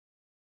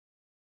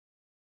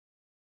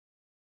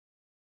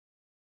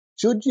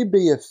Should you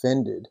be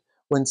offended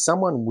when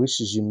someone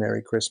wishes you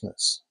Merry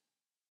Christmas?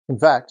 In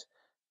fact,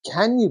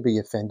 can you be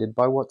offended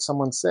by what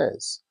someone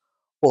says?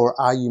 Or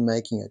are you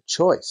making a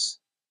choice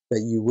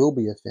that you will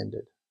be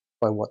offended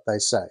by what they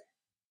say?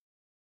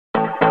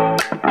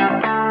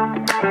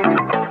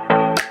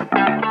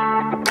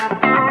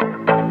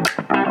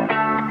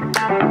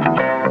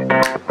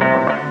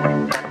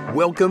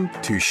 Welcome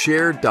to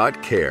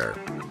Share.care,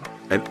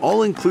 an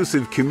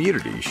all-inclusive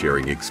community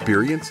sharing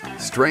experience,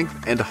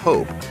 strength, and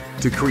hope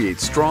to create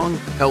strong,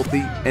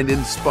 healthy, and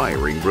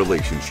inspiring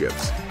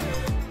relationships.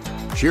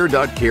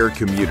 Share.care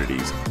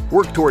communities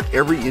work toward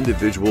every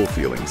individual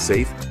feeling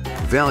safe,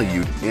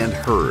 valued, and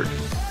heard,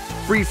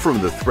 free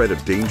from the threat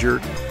of danger,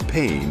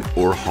 pain,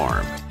 or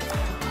harm.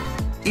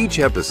 Each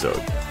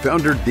episode,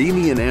 founder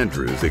Damian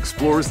Andrews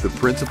explores the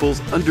principles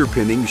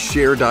underpinning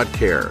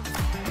Share.care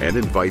and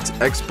invites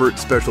expert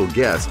special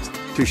guests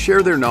to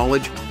share their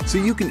knowledge so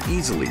you can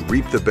easily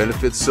reap the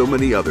benefits so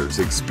many others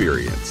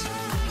experience.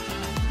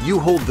 You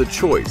hold the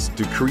choice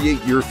to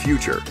create your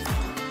future.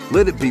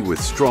 Let it be with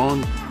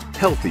strong,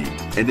 healthy,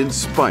 and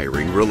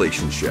inspiring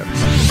relationships.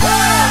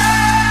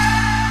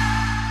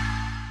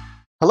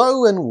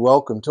 Hello and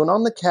welcome to an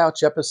On the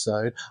Couch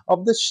episode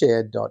of the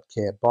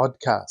Share.care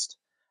podcast.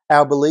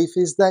 Our belief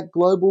is that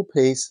global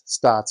peace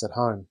starts at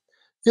home.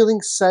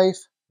 Feeling safe,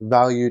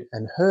 valued,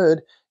 and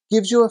heard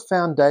gives you a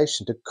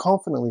foundation to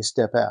confidently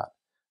step out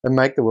and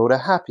make the world a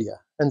happier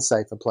and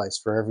safer place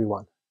for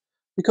everyone.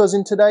 Because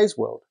in today's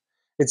world,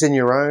 it's in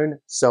your own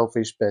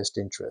selfish best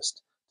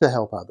interest to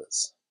help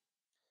others.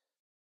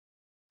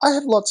 I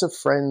have lots of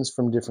friends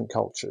from different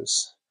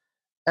cultures,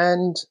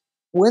 and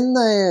when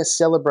they're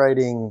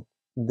celebrating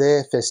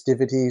their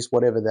festivities,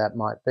 whatever that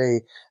might be,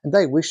 and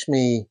they wish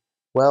me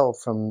well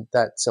from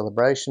that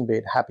celebration, be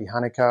it Happy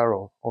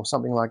Hanukkah or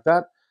something like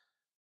that,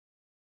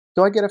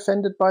 do I get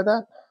offended by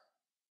that?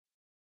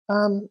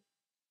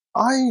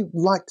 I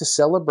like to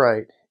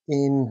celebrate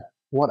in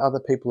what other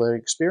people are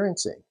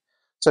experiencing.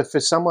 So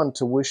for someone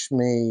to wish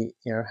me,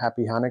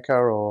 Happy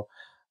Hanukkah or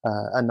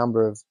a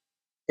number of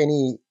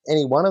any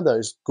one of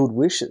those good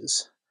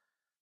wishes,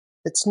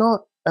 it's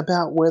not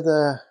about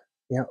whether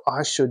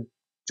I should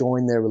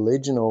join their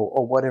religion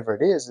or whatever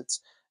it is.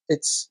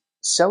 It's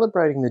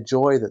celebrating the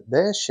joy that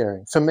they're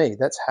sharing. For me,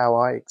 that's how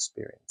I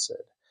experience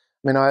it.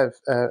 I mean, I have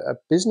a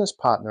business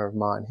partner of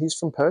mine. He's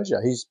from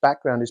Persia. His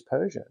background is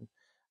Persian.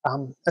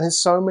 And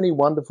there's so many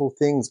wonderful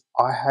things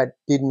I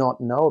did not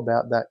know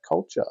about that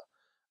culture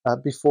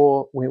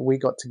before we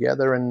got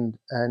together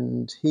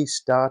and he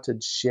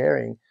started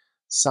sharing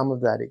some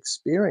of that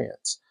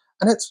experience.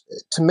 And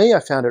to me,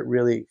 I found it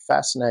really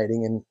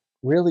fascinating and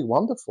really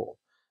wonderful.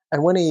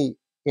 And when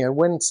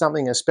when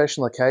a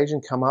special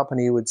occasion come up and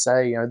he would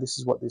say, this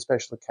is what the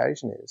special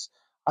occasion is,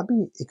 I'd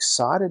be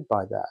excited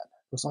by that.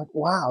 It was like,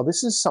 wow,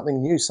 this is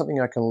something new, something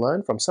I can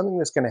learn from, something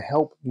that's going to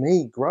help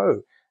me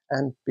grow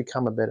and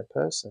become a better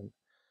person.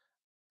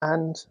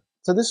 And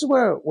so this is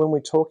where, when we're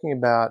talking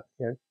about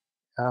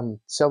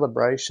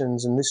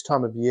celebrations, and this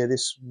time of year,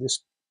 this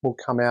will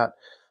come out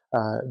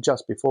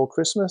just before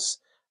Christmas,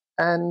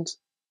 and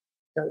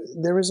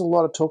there is a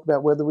lot of talk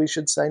about whether we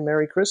should say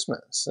Merry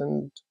Christmas,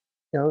 and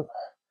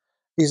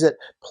is it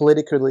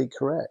politically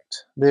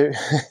correct?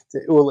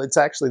 Well, it's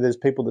actually, there's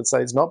people that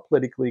say it's not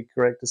politically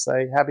correct to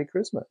say Happy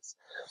Christmas,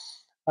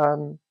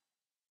 and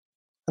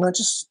I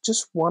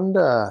just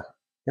wonder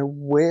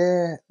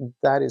where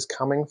that is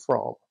coming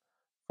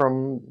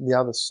from the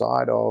other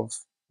side of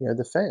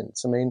the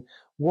fence. I mean,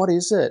 what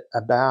is it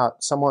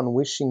about someone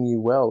wishing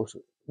you well,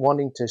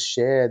 wanting to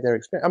share their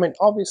experience? I mean,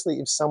 obviously,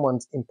 if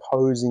someone's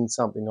imposing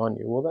something on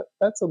you, well,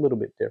 that's a little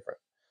bit different.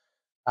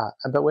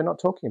 But we're not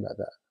talking about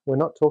that. We're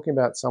not talking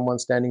about someone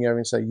standing over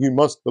and saying, you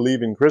must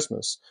believe in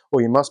Christmas,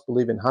 or you must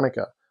believe in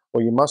Hanukkah,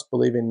 or you must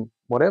believe in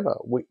whatever.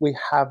 We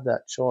have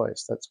that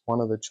choice. That's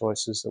one of the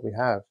choices that we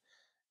have.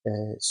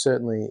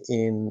 Certainly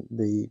in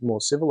the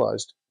more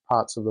civilized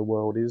parts of the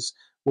world is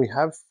we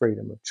have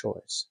freedom of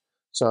choice.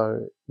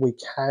 So we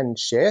can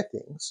share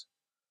things,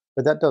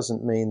 but that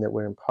doesn't mean that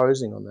we're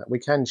imposing on that. We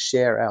can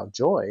share our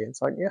joy.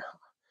 It's like,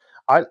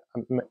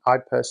 I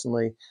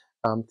personally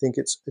think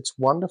it's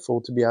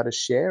wonderful to be able to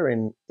share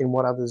in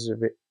what others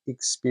are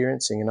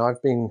experiencing. And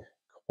I've been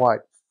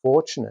quite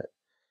fortunate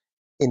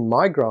in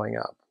my growing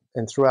up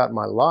and throughout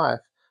my life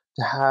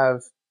to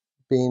have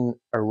been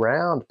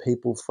around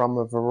people from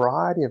a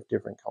variety of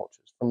different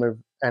cultures.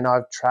 And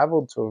I've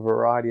traveled to a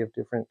variety of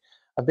different.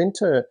 I've been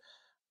to,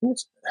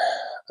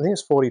 I think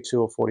it's 42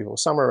 or 44,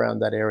 somewhere around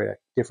that area,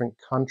 different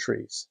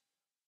countries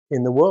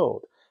in the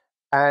world,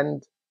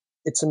 and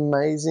it's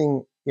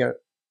amazing.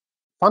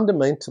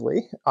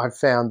 Fundamentally, I've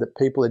found that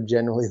people are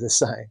generally the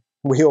same.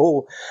 We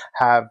all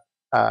have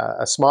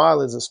a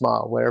smile is a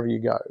smile wherever you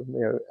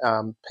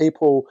go.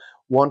 People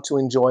want to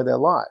enjoy their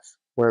life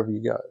wherever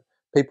you go.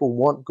 People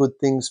want good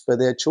things for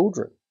their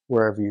children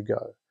wherever you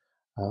go.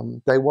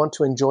 They want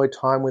to enjoy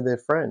time with their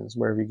friends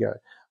wherever you go.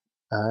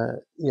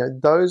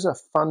 Those are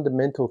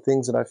fundamental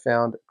things that I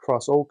found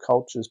across all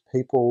cultures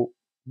people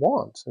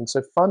want. And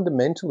so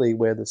fundamentally,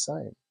 we're the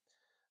same.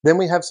 Then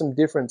we have some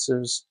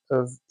differences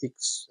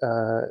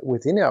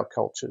within our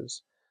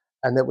cultures,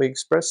 and that we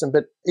express them.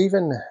 But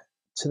even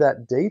to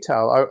that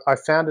detail, I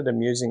found it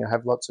amusing. I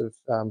have lots of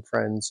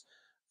friends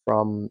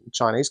from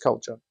Chinese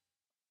culture,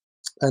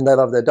 and they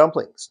love their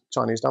dumplings,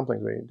 Chinese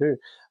dumplings. We do.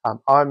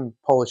 I'm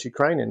Polish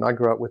Ukrainian. I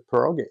grew up with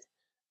pierogi.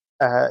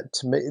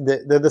 To me,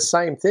 they're the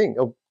same thing.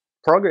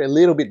 Pierogi a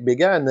little bit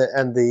bigger, and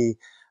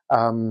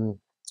um,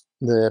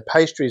 the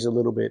pastry is a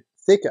little bit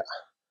thicker.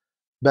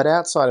 But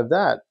outside of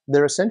that,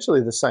 they're essentially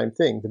the same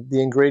thing.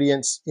 The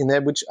ingredients in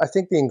there, which I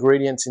think the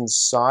ingredients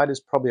inside is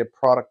probably a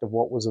product of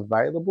what was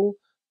available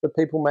for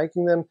people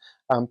making them.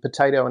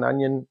 Potato and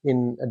onion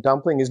in a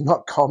dumpling is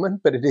not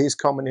common, but it is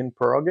common in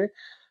pierogi.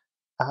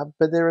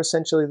 But they're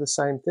essentially the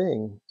same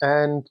thing.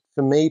 And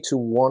for me to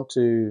want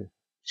to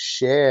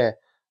share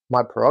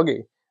my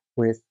pierogi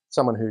with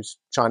someone who's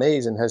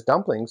Chinese and has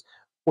dumplings,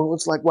 well,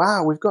 it's like,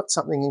 wow, we've got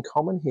something in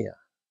common here.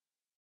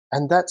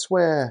 And that's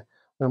where,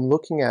 when I'm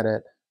looking at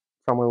it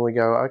from when we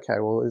go, okay,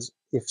 well,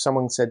 if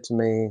someone said to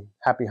me,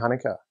 Happy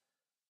Hanukkah,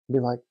 I'd be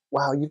like,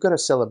 wow, you've got a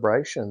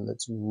celebration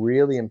that's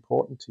really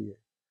important to you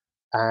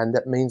and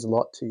that means a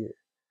lot to you.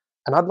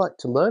 And I'd like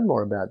to learn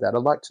more about that.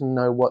 I'd like to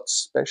know what's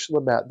special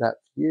about that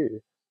for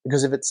you.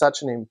 Because if it's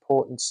such an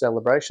important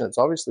celebration, it's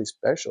obviously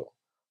special.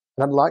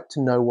 And I'd like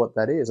to know what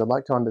that is. I'd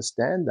like to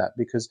understand that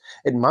because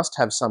it must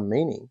have some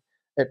meaning.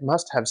 It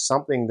must have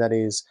something that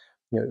is,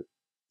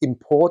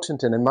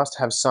 important, and it must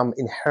have some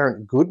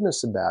inherent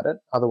goodness about it.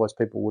 Otherwise,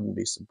 people wouldn't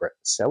be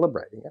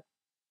celebrating it.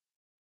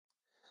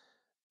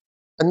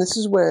 And this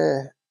is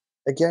where,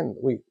 again,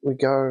 we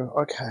go,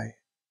 okay,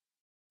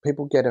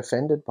 people get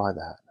offended by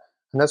that.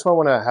 And that's why I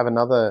want to have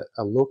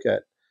a look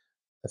at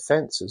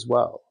offense as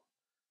well.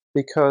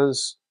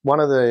 Because one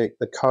of the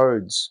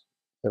codes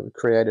that we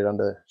created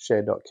under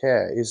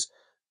share.care is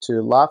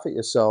to laugh at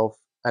yourself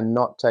and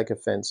not take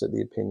offense at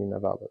the opinion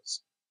of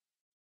others.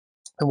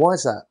 And why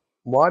is that?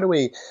 Why do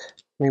we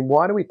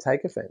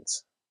take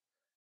offense?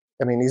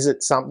 I mean, is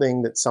it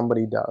something that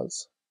somebody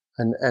does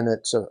and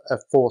it's a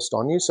forced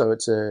on you? So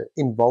it's an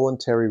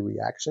involuntary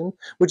reaction,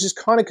 which is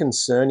kind of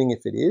concerning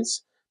if it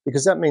is,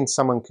 because that means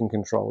someone can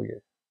control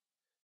you.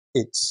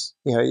 It's,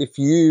 if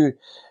you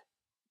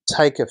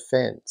take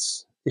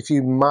offense, if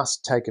you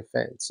must take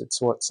offense,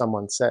 it's what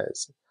someone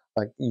says.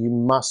 Like you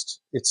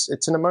must, it's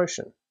an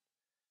emotion.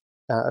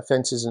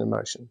 Offense is an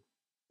emotion.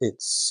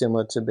 It's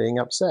similar to being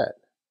upset.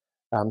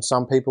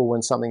 Some people,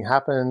 when something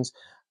happens,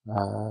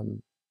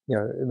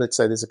 let's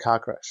say there's a car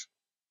crash.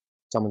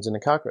 Someone's in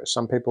a car crash.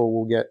 Some people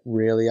will get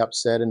really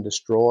upset and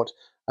distraught.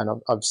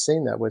 And I've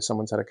seen that where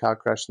someone's had a car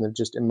crash and they've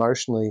just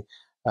emotionally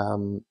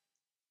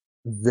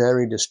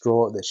very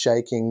distraught. They're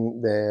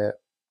shaking. They're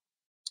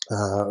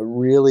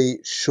really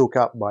shook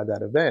up by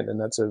that event. And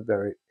that's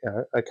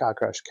a car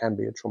crash can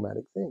be a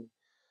traumatic thing.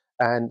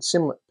 And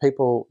similar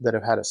people that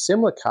have had a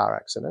similar car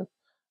accident,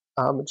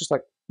 just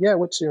like, yeah,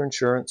 what's your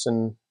insurance?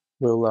 And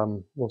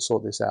we'll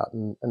sort this out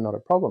and not a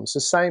problem. It's the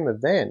same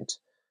event,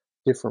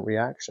 different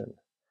reaction.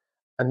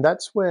 And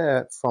that's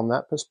where, from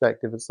that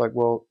perspective, it's like,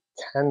 well,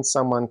 can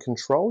someone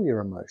control your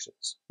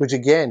emotions? Which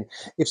again,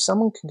 if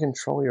someone can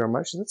control your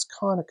emotions, that's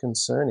kind of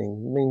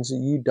concerning. It means that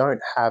you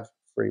don't have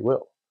free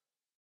will.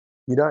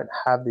 You don't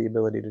have the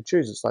ability to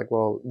choose. It's like,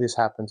 well, this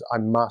happens, I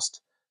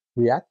must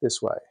react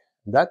this way.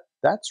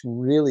 That's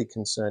really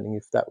concerning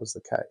if that was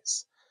the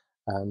case.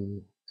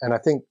 And I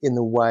think in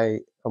the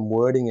way I'm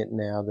wording it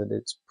now, that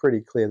it's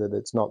pretty clear that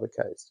it's not the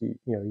case.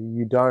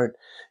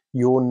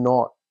 You're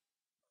not,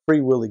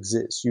 free will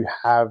exists. You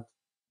have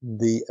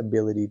the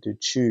ability to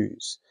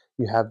choose.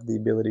 You have the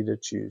ability to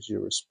choose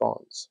your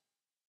response.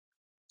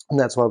 And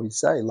that's why we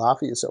say, laugh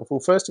at yourself. Well,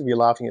 first, if you're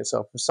laughing at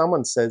yourself, if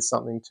someone says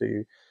something to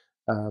you,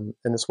 and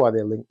that's why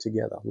they're linked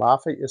together,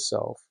 laugh at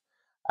yourself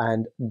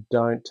and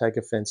don't take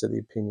offense at the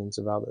opinions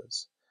of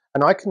others.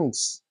 And I can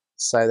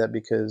say that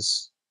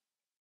because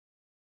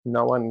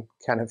no one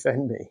can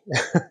offend me.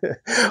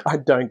 I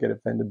don't get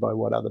offended by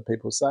what other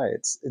people say.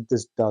 It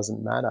just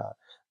doesn't matter.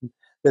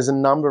 There's a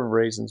number of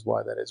reasons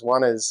why that is.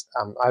 One is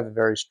I have a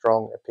very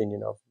strong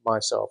opinion of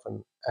myself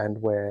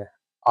and where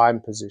I'm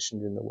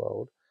positioned in the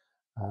world.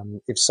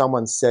 If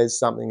someone says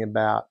something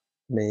about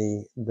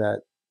me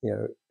that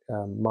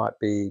might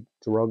be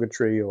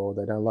derogatory, or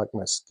they don't like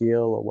my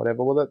skill or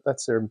whatever, well,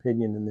 that's their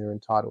opinion and they're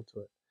entitled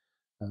to it.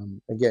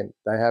 Again,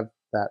 they have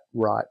that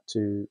right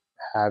to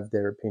have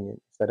their opinion.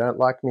 If they don't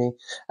like me,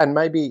 and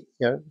maybe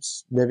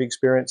they've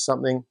experienced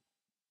something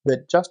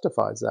that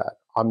justifies that.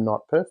 I'm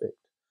not perfect.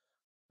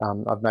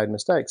 I've made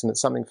mistakes, and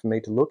it's something for me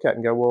to look at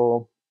and go,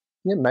 well,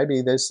 yeah,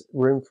 maybe there's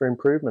room for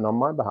improvement on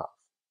my behalf.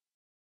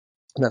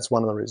 And that's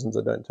one of the reasons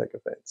I don't take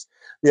offense.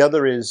 The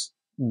other is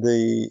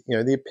the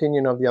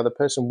opinion of the other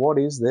person. What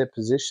is their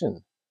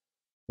position?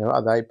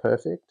 Are they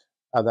perfect?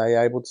 Are they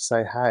able to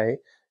say, hey,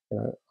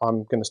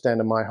 I'm going to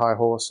stand on my high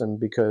horse, and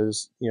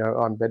because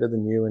I'm better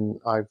than you and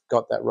I've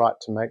got that right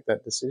to make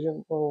that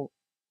decision? Well,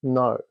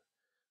 no.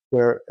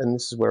 And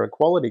this is where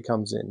equality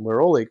comes in.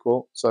 We're all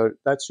equal, so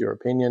that's your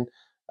opinion.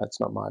 That's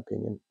not my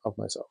opinion of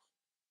myself.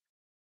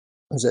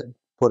 Is that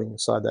putting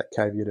aside that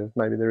caveat of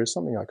maybe there is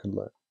something I could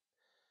learn?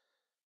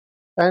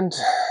 And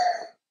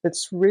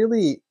it's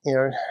really,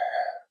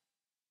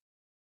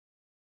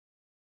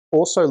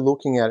 also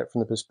looking at it from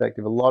the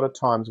perspective, a lot of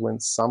times when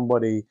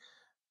somebody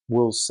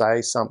will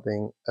say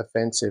something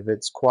offensive,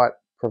 it's quite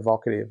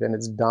provocative and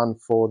it's done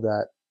for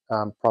that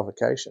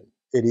provocation.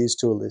 It is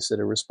to elicit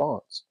a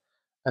response.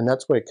 And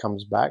that's where it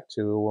comes back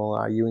to, well,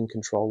 are you in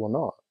control or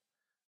not?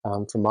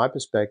 From my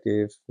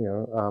perspective,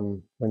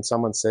 when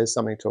someone says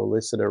something to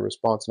elicit a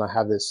response, and I've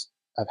had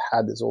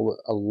this all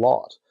a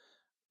lot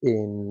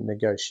in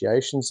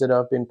negotiations that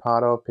I've been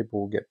part of.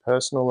 People will get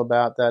personal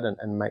about that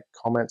and make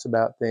comments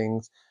about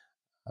things.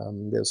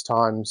 There's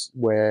times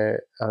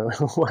where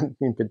one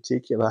in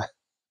particular,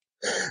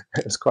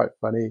 it's quite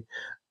funny.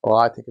 Well,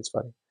 I think it's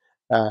funny.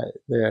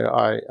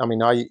 I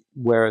mean, I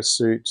wear a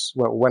suit.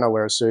 Well, when I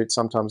wear a suit,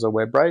 sometimes I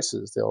wear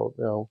braces.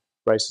 They'll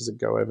braces that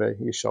go over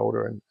your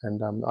shoulder,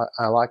 and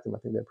I like them. I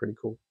think they're pretty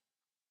cool.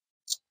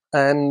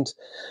 And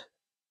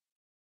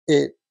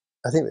it,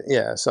 I think,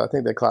 yeah. So I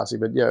think they're classy.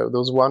 But yeah, there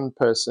was one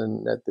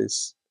person at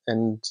this,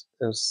 and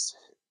it was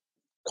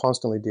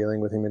constantly dealing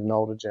with him, an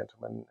older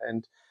gentleman,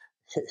 and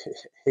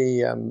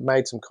he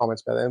made some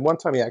comments about it. And one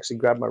time he actually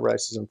grabbed my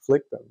braces and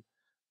flicked them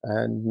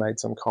and made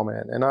some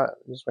comment. And I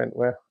just went,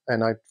 well,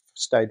 and I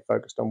stayed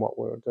focused on what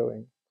we were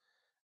doing.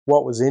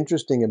 What was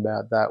interesting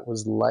about that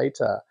was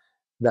later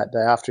that day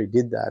after he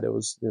did that, it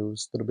was a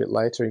little bit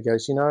later, he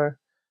goes,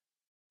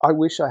 I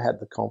wish I had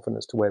the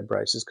confidence to wear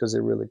braces because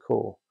they're really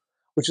cool.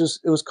 It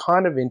was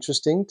kind of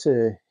interesting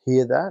to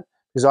hear that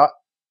because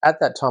at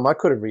that time I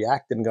could have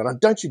reacted and gone, oh,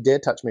 don't you dare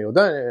touch me, or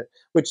don't,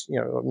 which,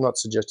 I'm not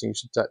suggesting you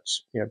should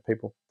touch,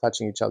 people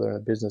touching each other in a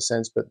business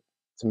sense, but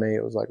to me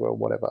it was like, well,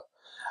 whatever.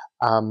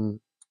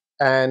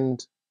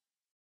 And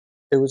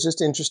it was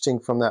just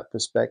interesting from that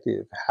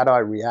perspective. Had I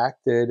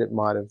reacted, it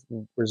might have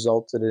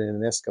resulted in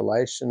an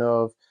escalation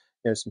of,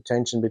 some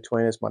tension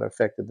between us, might have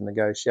affected the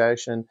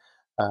negotiation.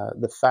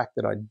 The fact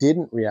that I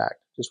didn't react,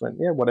 just went,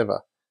 yeah,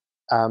 whatever.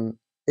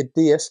 It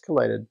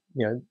de-escalated,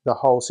 the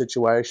whole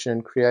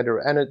situation,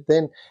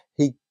 then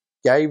he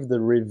gave the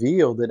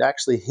reveal that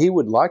actually he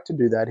would like to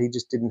do that. He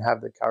just didn't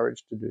have the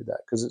courage to do that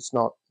because it's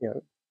not,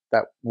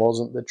 that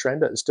wasn't the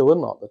trend. It's still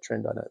not the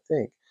trend, I don't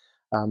think.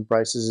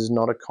 Braces is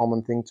not a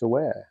common thing to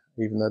wear,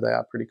 even though they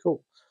are pretty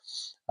cool.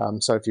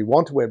 So if you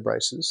want to wear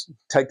braces,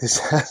 take this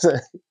as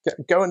a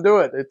go and do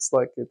it. It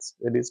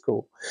is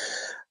cool.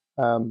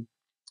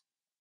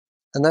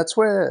 And that's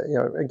where,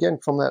 again,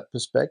 from that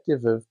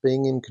perspective of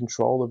being in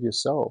control of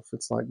yourself,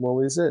 it's like, well,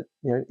 is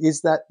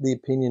that the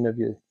opinion of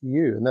you?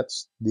 And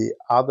that's the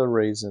other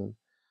reason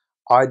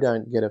I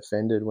don't get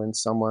offended when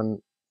someone,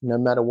 no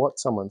matter what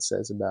someone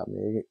says about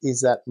me,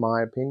 is that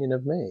my opinion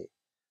of me?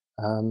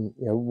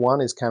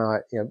 One is, can I,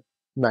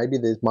 maybe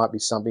there might be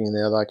something in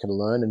there that I can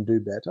learn and do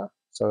better.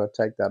 So I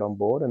take that on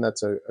board, and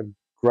that's a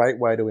great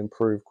way to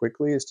improve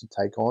quickly, is to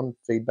take on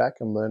feedback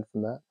and learn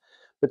from that.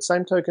 But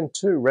same token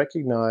too,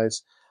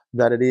 recognize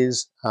that it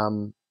is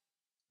an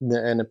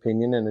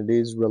opinion, and it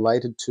is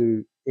related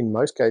to, in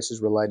most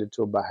cases, related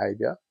to a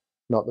behavior,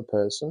 not the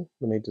person.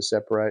 We need to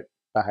separate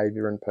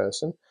behavior and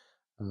person.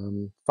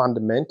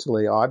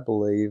 Fundamentally, I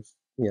believe,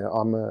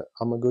 I'm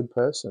a good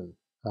person.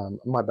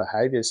 My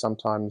behavior,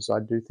 sometimes I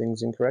do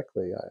things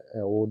incorrectly,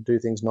 or do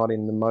things not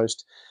in the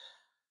most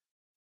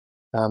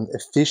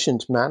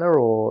efficient manner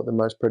or the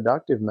most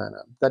productive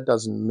manner. That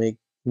doesn't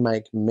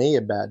make me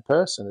a bad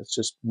person. It's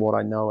just what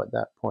I know at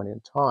that point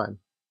in time.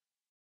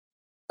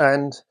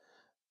 And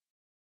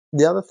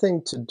the other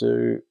thing to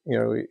do,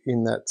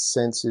 in that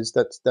sense, is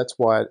that's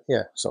why,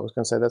 yeah. So I was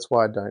going to say that's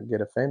why I don't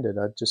get offended.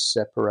 I just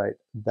separate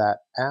that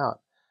out.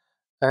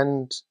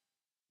 And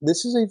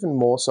this is even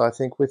more so, I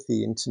think, with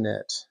the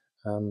internet.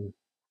 And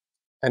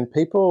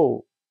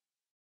people,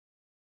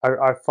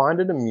 I find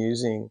it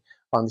amusing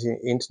on the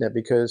internet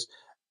because,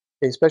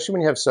 especially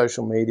when you have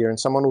social media and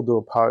someone will do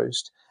a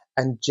post,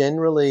 and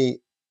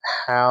generally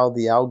how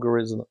the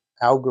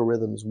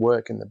algorithms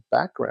work in the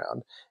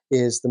background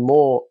is the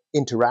more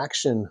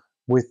interaction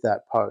with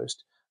that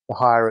post, the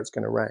higher it's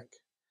going to rank.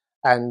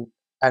 And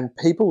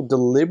people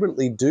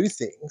deliberately do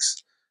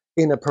things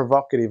in a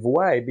provocative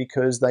way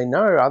because they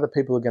know other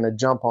people are going to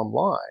jump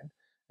online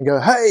and go,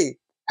 hey,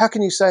 how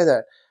can you say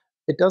that?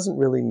 It doesn't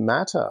really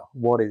matter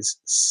what is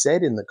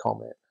said in the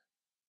comment.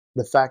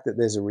 The fact that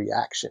there's a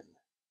reaction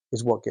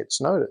is what gets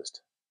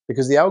noticed,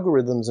 because the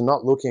algorithms are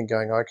not looking and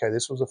going, okay,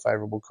 this was a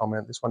favorable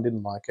comment, this one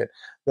didn't like it.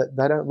 That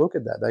they don't look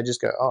at that. They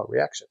just go, oh,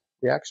 reaction,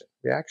 reaction,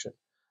 reaction.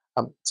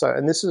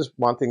 And this is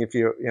one thing. If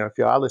if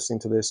you are listening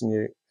to this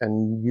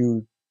and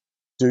you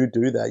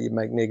do that, you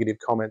make negative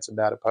comments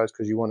about a post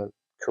because you want to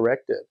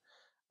correct it,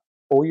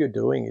 all you're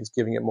doing is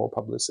giving it more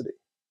publicity.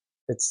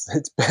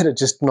 It's better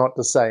just not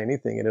to say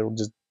anything, and it'll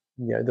just,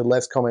 the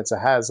less comments it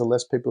has, the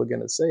less people are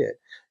going to see it.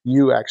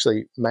 You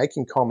actually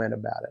making comment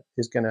about it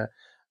is going to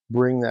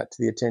bring that to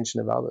the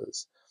attention of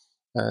others.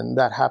 And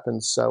that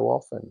happens so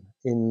often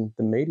in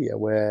the media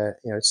where,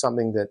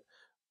 something that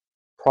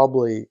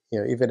probably,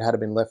 if it had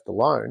been left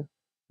alone,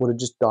 would have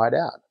just died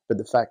out. But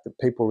the fact that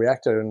people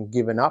reacted and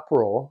give an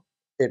uproar,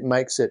 it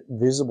makes it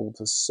visible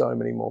to so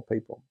many more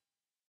people.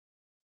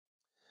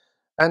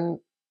 And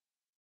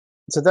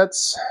so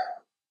that's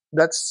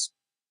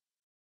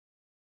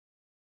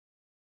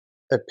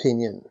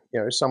opinion,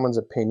 someone's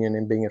opinion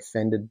and being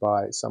offended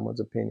by someone's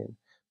opinion,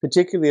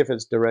 particularly if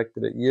it's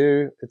directed at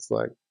you. It's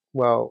like,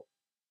 well,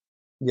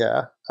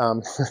 yeah,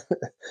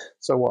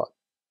 so what?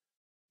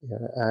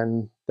 Yeah,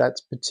 and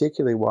that's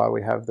particularly why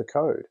we have the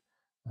code.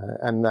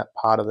 And that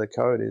part of the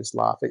code is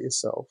laugh at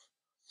yourself,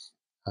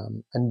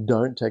 and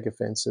don't take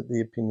offense at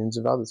the opinions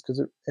of others, because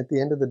at the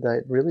end of the day,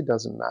 it really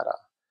doesn't matter.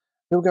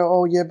 They'll go,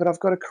 oh, yeah, but I've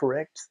got to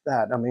correct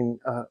that. I mean,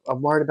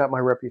 I'm worried about my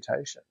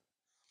reputation.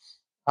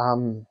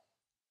 Um,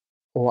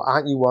 or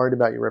aren't you worried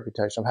about your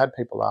reputation? I've had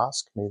people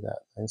ask me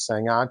that and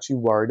saying, aren't you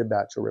worried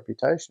about your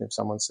reputation if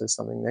someone says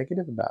something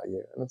negative about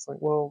you? And it's like,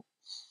 well,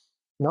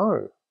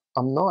 no,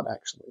 I'm not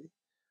actually.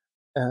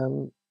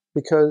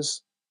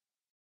 Because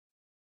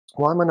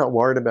why am I not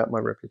worried about my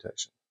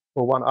reputation?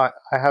 Well, one, I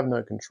have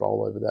no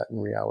control over that in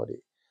reality.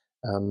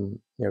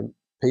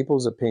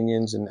 People's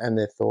opinions and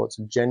their thoughts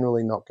are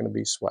generally not going to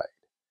be swayed.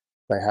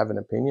 They have an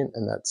opinion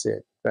and that's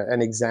it. But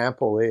an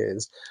example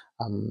is,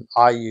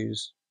 I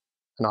use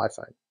an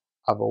iPhone.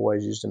 I've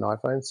always used an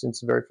iPhone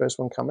since the very first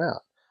one come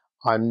out.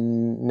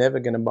 I'm never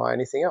going to buy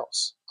anything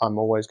else. I'm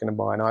always going to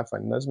buy an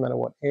iPhone. It doesn't matter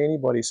what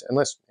anybody says,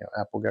 unless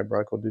Apple go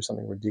broke or do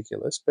something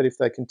ridiculous. But if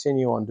they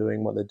continue on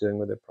doing what they're doing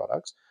with their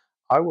products,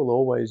 I will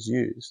always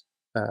use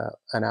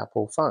an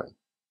Apple phone,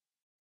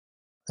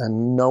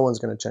 and no one's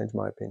going to change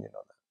my opinion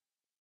on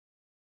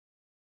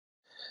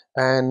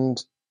that.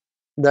 And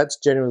that's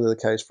generally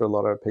the case for a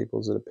lot of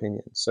people's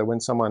opinions. So when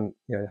someone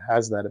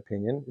has that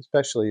opinion,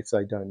 especially if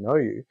they don't know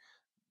you,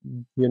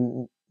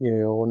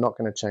 you're not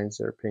going to change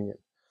their opinion.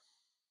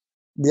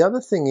 The other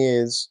thing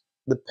is,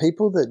 the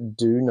people that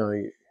do know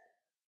you,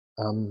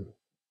 um,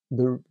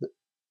 the,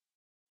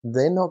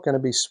 they're not going to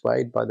be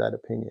swayed by that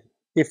opinion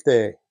if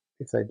they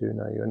do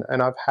know you.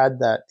 And I've had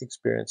that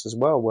experience as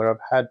well, where I've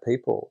had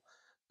people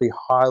be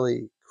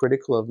highly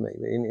critical of me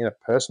in a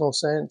personal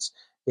sense,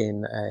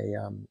 in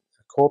a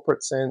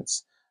corporate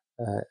sense,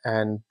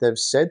 and they've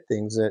said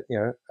things that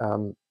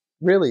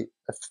really,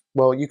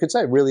 well, you could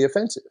say really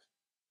offensive,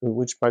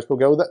 which most people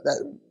go, well,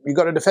 that you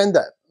got to defend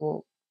that.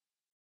 Well,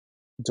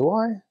 do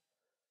I?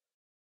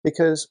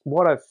 Because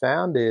what I've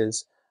found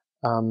is,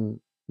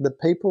 the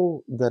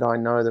people that I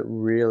know that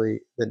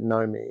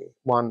know me,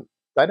 one,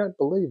 they don't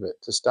believe it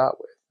to start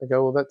with. They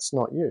go, well, that's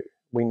not you.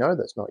 We know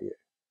that's not you.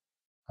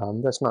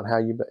 That's not how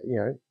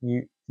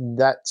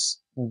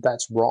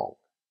that's wrong.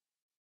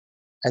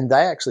 And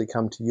they actually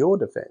come to your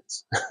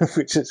defense,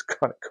 which is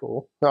kind of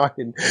cool. I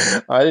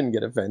didn't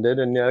get offended,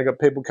 and I got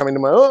people coming to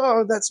my,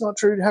 oh, that's not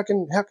true. How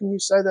can you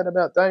say that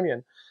about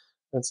Damien?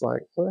 It's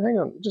like, well, hang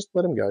on, just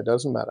let him go. It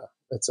doesn't matter.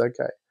 It's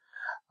okay.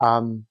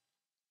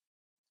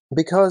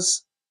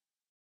 Because,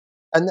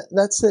 and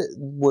that's it.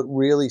 What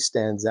really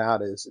stands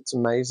out is, it's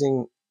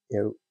amazing,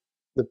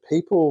 the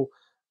people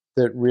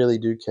that really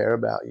do care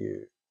about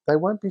you, they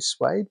won't be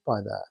swayed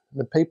by that.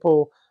 The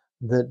people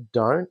that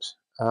don't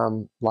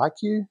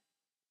like you,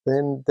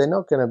 then they're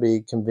not going to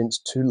be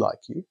convinced to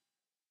like you.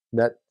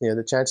 That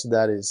the chance of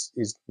that is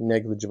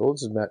negligible.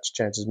 It's as much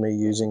chance as me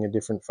using a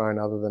different phone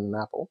other than an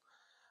Apple.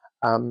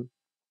 Um,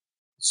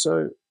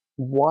 so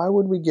why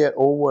would we get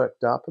all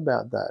worked up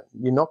about that?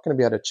 You're not going to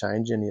be able to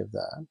change any of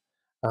that.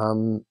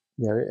 And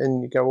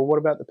you go, well, what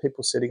about the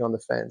people sitting on the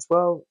fence?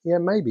 Well, yeah,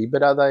 maybe,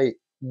 but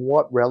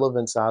what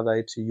relevance are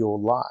they to your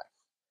life?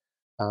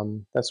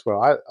 That's where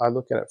I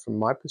look at it from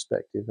my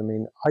perspective. I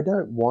mean, I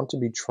don't want to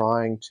be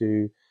trying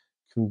to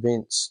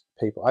convince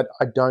people.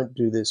 I don't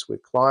do this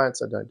with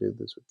clients. I don't do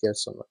this with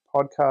guests on my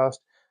podcast.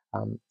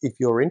 If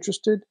you're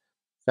interested,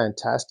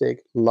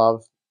 fantastic.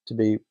 Love to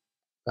be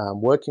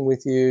working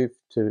with you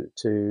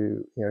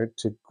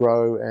to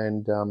grow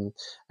and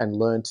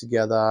learn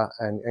together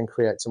and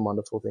create some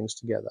wonderful things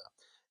together.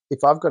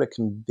 If I've got to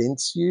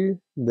convince you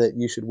that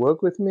you should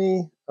work with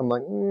me, I'm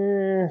like,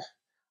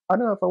 I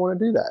don't know if I want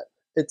to do that.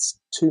 It's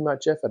too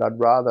much effort. I'd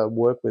rather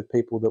work with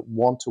people that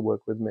want to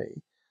work with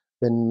me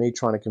than me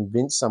trying to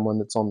convince someone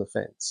that's on the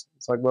fence.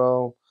 It's like,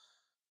 well,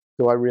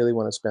 do I really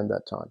want to spend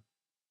that time?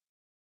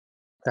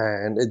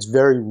 And it's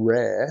very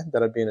rare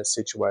that I'd be in a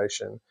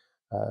situation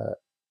uh,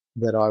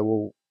 that I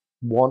will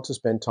want to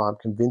spend time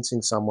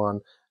convincing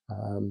someone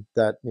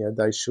that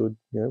they should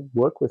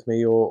work with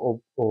me,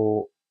 or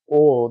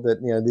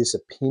that this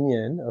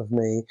opinion of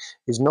me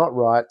is not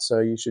right, so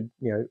you should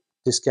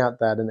discount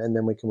that, and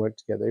then we can work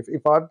together.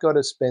 If I've got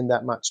to spend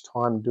that much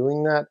time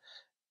doing that,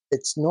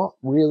 it's not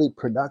really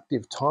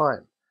productive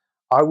time.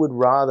 I would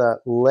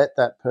rather let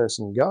that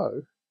person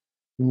go,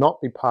 not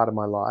be part of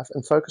my life,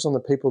 and focus on the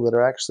people that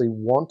are actually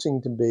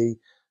wanting to be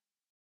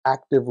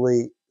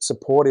actively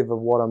supportive of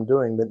what I'm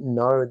doing,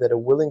 that are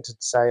willing to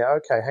say,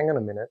 okay, hang on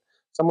a minute,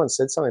 someone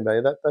said something about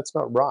you, that's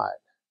not right,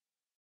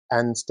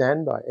 and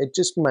stand by it. It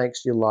just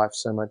makes your life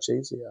so much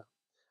easier.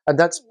 And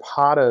that's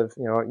part of,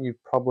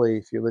 you've probably,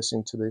 if you're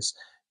listening to this,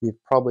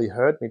 you've probably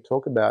heard me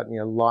talk about,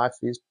 life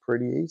is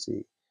pretty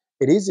easy.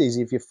 It is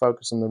easy if you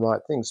focus on the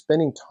right things.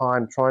 Spending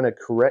time trying to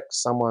correct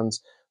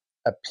someone's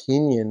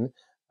opinion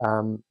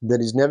that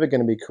is never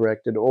going to be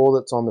corrected, or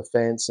that's on the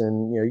fence,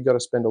 and you've got to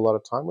spend a lot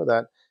of time with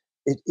that.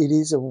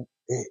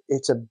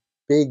 It's a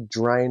big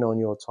drain on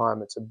your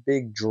time. It's a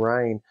big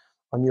drain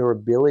on your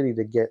ability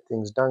to get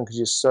things done because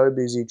you're so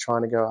busy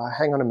trying to go, oh,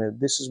 hang on a minute,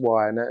 this is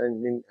why,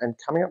 and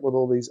coming up with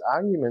all these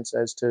arguments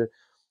as to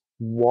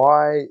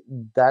why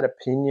that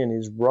opinion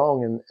is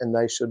wrong, and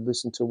they should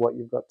listen to what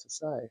you've got to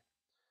say.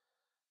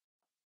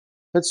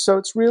 But so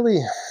it's really,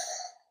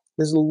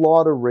 there's a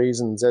lot of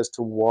reasons as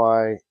to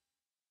why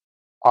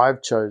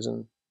I've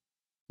chosen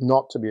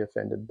not to be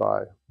offended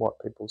by what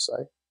people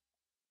say.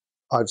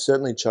 I've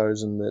certainly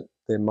chosen that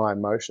they're my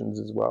emotions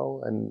as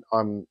well, and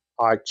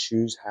I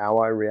choose how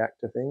I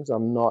react to things.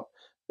 I'm not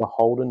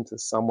beholden to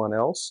someone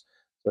else.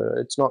 So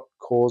it's not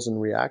cause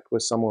and react where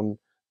someone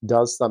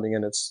does something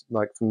and it's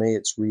like, for me,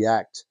 it's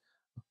react.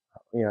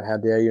 How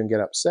dare you, and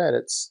get upset.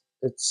 It's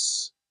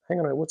hang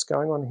on, what's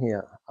going on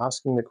here?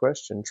 Asking the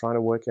question, trying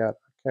to work out,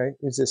 okay,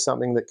 is there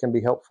something that can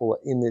be helpful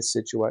in this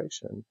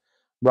situation,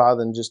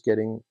 rather than just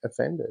getting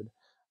offended.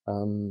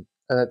 And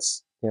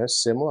it's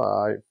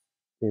similar.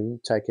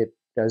 Take it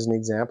as an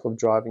example of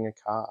driving a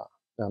car.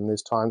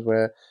 There's times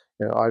where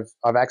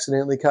I've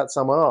accidentally cut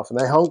someone off, and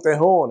they honk their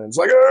horn, and it's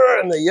like, "Arr!"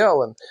 and they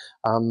yell. And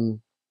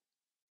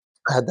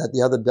I had that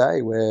the other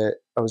day where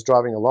I was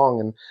driving along,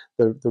 and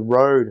the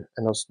road,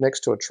 and I was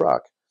next to a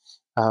truck,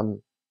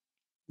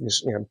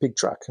 big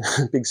truck,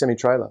 big semi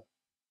trailer,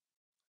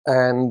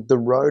 and the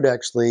road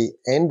actually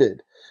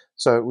ended.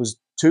 So it was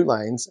two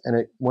lanes, and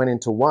it went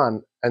into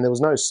one, and there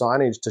was no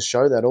signage to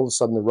show that. All of a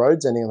sudden, the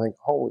road's ending. I think,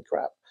 holy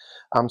crap!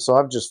 So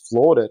I've just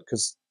floored it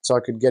so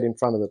I could get in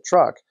front of the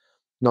truck,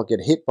 not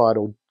get hit by it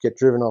or get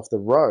driven off the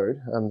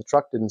road. The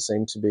truck didn't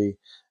seem to be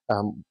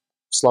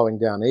slowing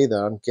down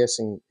either. I'm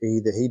guessing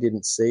either he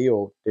didn't see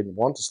or didn't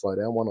want to slow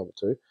down, one of the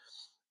two.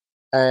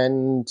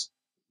 And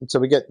so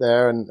we get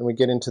there, and we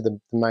get into the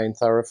main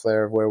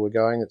thoroughfare of where we're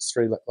going. It's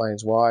 3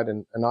 lanes wide,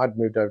 and I'd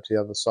moved over to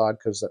the other side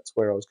because that's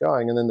where I was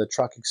going. And then the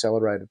truck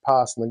accelerated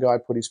past, and the guy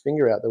put his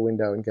finger out the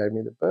window and gave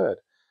me the bird.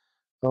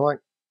 I'm like,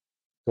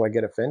 do I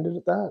get offended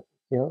at that?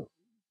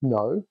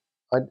 No,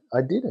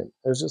 I didn't.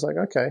 It was just like,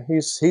 okay,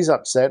 he's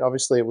upset.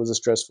 Obviously, it was a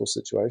stressful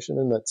situation,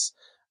 and that's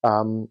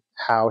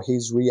how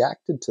he's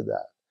reacted to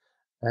that.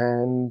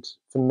 And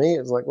for me,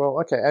 it's like, well,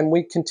 okay. And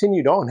we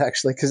continued on,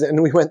 actually,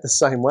 and we went the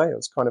same way. It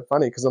was kind of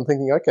funny because I'm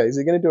thinking, okay, is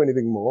he going to do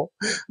anything more?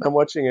 And I'm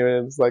watching him,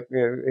 and it's like,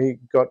 he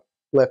got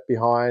left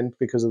behind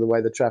because of the way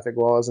the traffic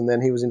was, and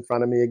then he was in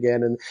front of me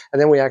again, and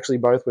then we actually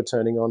both were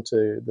turning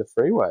onto the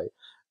freeway,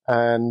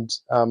 and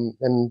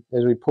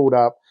as we pulled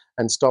up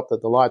and stopped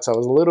at the lights, I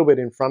was a little bit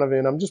in front of him,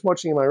 and I'm just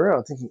watching him around.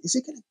 I'm thinking, is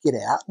he going to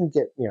get out and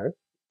get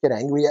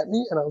angry at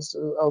me? And I was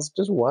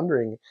just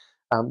wondering.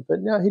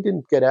 But no, he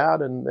didn't get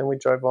out, and then we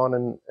drove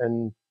on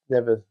and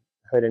never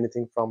heard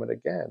anything from it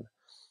again.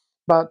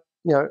 But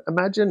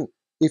imagine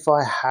if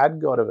I had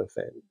got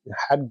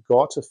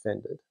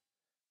offended.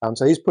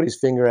 So he's put his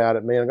finger out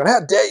at me, and I'm going,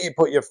 "How dare you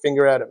put your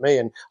finger out at me?"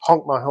 and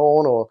honk my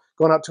horn, or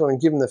gone up to him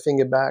and given the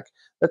finger back.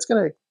 That's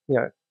going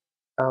to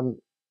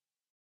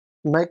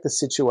make the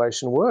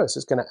situation worse.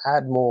 It's going to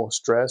add more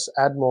stress,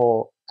 add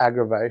more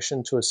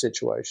aggravation to a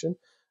situation.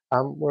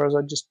 Whereas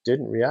I just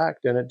didn't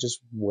react, and it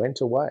just went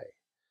away.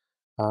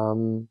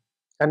 And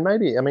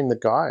maybe, the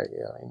guy,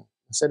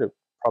 said it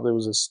probably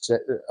was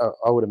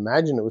I would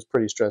imagine it was a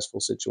pretty stressful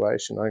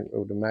situation. I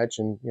would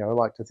imagine, I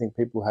like to think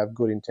people have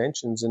good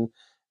intentions, and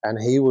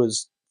he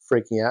was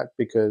freaking out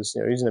because,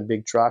 he's in a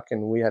big truck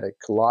and we had it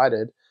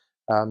collided.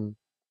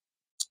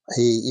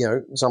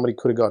 Somebody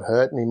could have got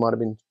hurt, and he might have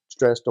been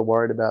stressed or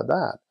worried about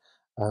that.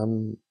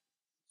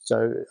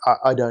 So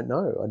I don't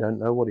know. I don't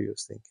know what he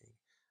was thinking.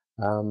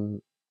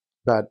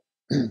 But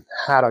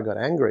had I got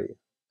angry,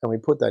 and we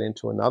put that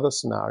into another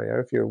scenario,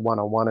 if you're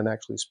one-on-one and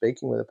actually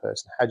speaking with a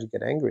person, how'd you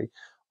get angry?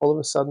 All of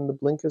a sudden the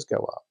blinkers go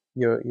up.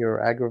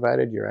 You're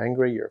aggravated, you're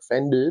angry, you're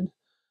offended,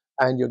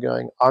 and you're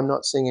going, I'm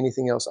not seeing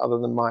anything else other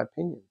than my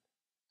opinion,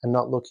 and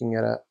not looking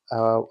at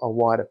a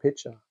wider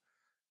picture.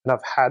 And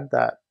I've had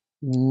that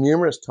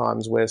numerous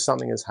times where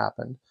something has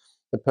happened,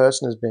 the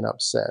person has been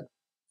upset,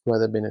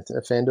 whether they've been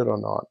offended or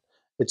not.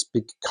 It's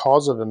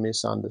because of a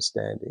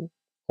misunderstanding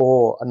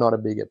or not a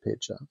bigger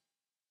picture.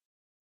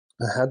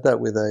 I had that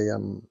with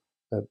a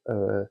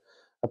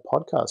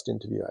podcast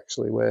interview,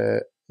 actually,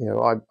 where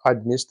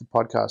I'd missed the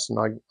podcast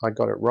and I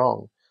got it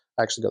wrong.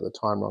 I actually got the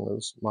time wrong. It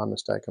was my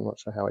mistake. I'm not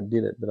sure how I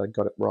did it, but I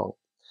got it wrong.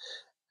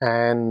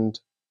 And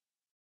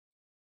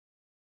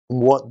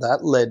what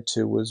that led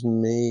to was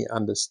me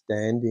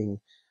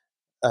understanding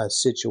a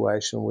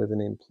situation with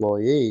an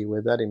employee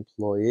where that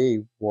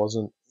employee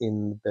wasn't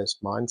in the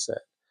best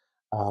mindset,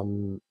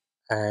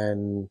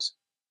 and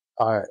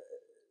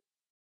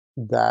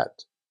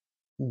that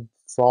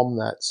from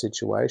that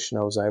situation,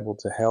 I was able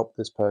to help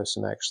this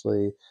person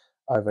actually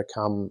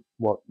overcome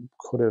what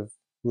could have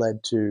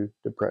led to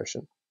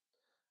depression,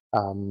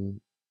 and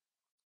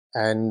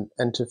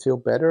to feel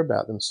better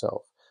about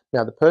themselves.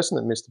 Now, the person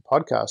that missed the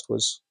podcast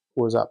was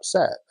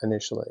upset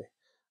initially,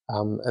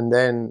 and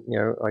then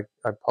I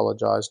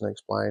apologized and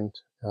explained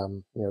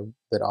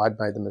that I'd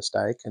made the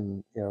mistake,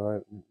 and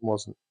it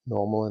wasn't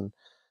normal,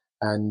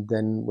 and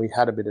then we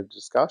had a bit of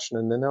discussion,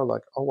 and then they were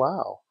like, "Oh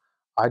wow,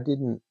 I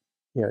didn't,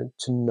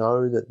 to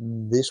know that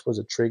this was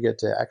a trigger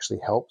to actually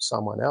help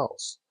someone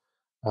else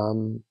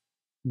um,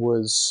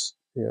 was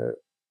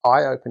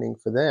eye-opening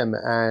for them,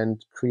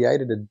 and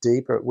created a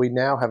deeper. We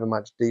now have a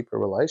much deeper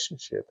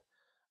relationship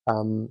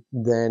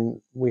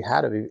than we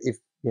had if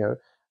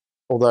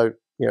although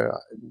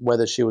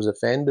whether she was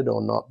offended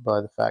or not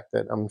by the fact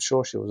that I'm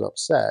sure she was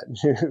upset,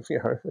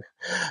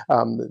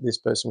 that this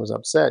person was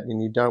upset,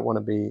 and you don't want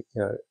to be,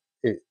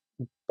 it,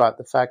 but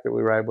the fact that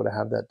we were able to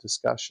have that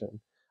discussion,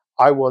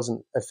 I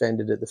wasn't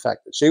offended at the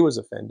fact that she was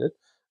offended,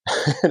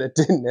 and it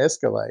didn't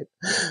escalate,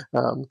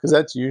 because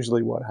that's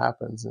usually what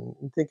happens. And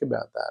think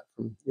about that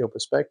from your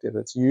perspective.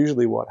 That's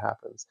usually what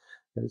happens.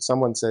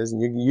 Someone says,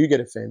 and you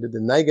get offended,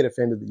 then they get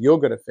offended that you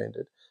got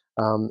offended,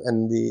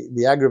 and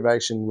the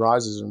aggravation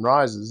rises and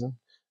rises,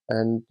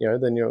 and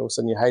then all of a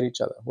sudden you hate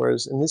each other.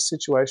 Whereas in this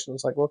situation,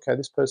 it's like, well, okay,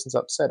 this person's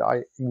upset.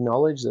 I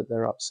acknowledge that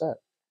they're upset,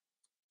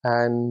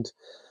 and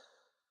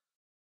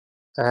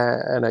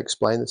I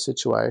explained the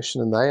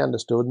situation, and they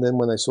understood. And then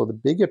when they saw the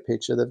bigger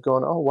picture, they've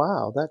gone, "Oh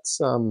wow, that's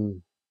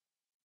I'm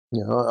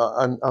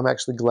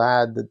actually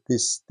glad that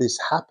this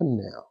happened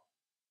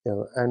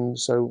now." And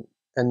so,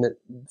 and that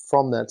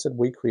from that said,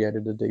 we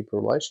created a deeper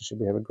relationship.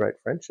 We have a great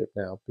friendship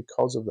now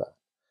because of that.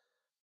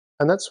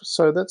 And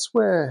that's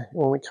where,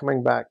 when we're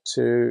coming back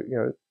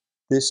to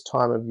this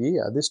time of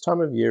year. This time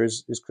of year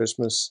is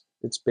Christmas.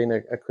 It's been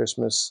a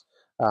Christmas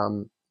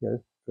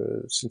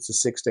since the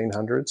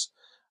 1600s.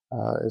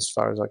 As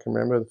far as I can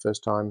remember, the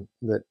first time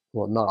that,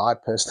 well, not I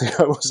personally,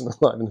 I wasn't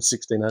alive in the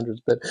 1600s,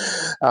 but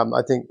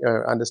I think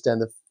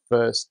understand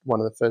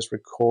one of the first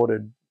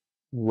recorded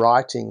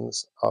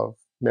writings of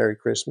Merry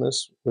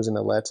Christmas was in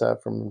a letter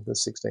from the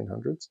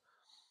 1600s.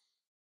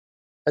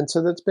 And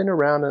so that's been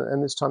around,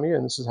 and this time of year,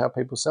 and this is how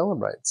people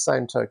celebrate.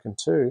 Same token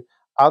too,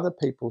 other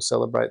people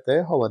celebrate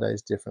their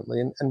holidays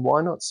differently, and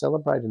why not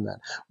celebrate in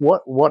that?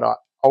 What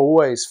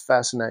always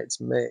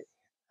fascinates me,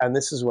 and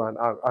this is what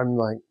I'm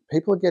like,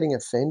 people are getting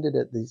offended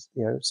at these,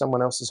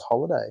 someone else's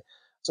holiday.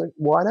 So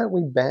why don't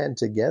we band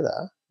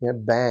together,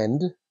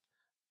 band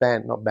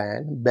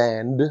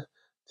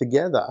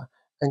together,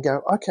 and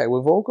go, okay,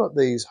 we've all got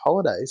these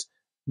holidays.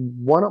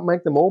 Why not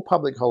make them all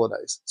public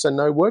holidays? So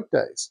no work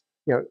days.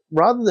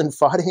 Rather than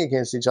fighting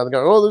against each other,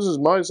 going, "Oh, this is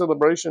my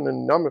celebration,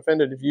 and I'm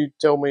offended if you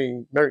tell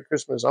me Merry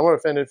Christmas. I'm not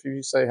offended if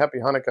you say Happy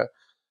Hanukkah."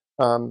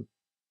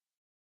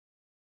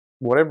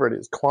 Whatever it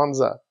is,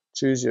 Kwanzaa.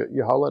 Choose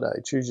your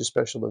holiday. Choose your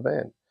special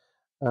event.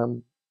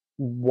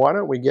 Why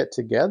don't we get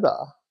together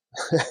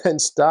and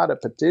start a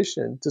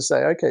petition to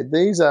say, okay,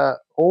 these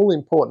are all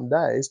important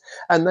days,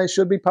 and they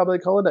should be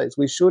public holidays.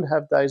 We should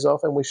have days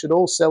off, and we should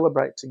all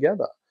celebrate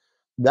together.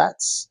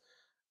 That's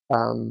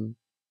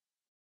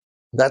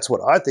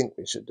what I think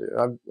we should do.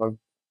 I've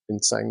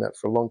been saying that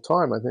for a long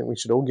time. I think we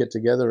should all get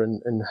together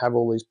and have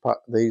all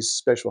these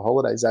special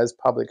holidays as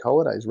public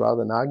holidays,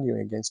 rather than arguing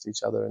against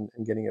each other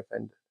and getting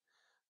offended.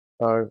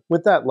 So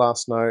with that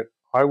last note,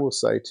 I will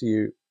say to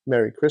you,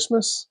 Merry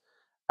Christmas,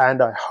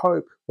 and I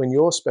hope when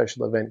your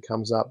special event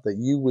comes up that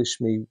you wish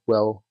me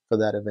well for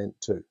that event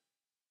too.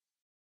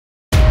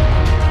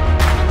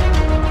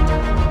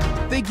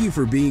 Thank you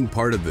for being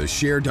part of the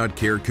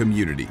Share.Care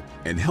community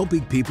and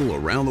helping people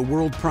around the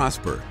world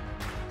prosper.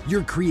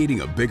 You're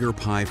creating a bigger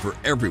pie for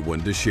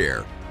everyone to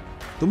share.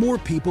 The more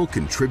people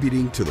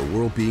contributing to the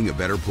world being a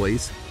better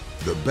place,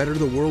 the better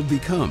the world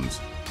becomes,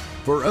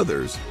 for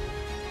others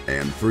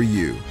and for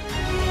you.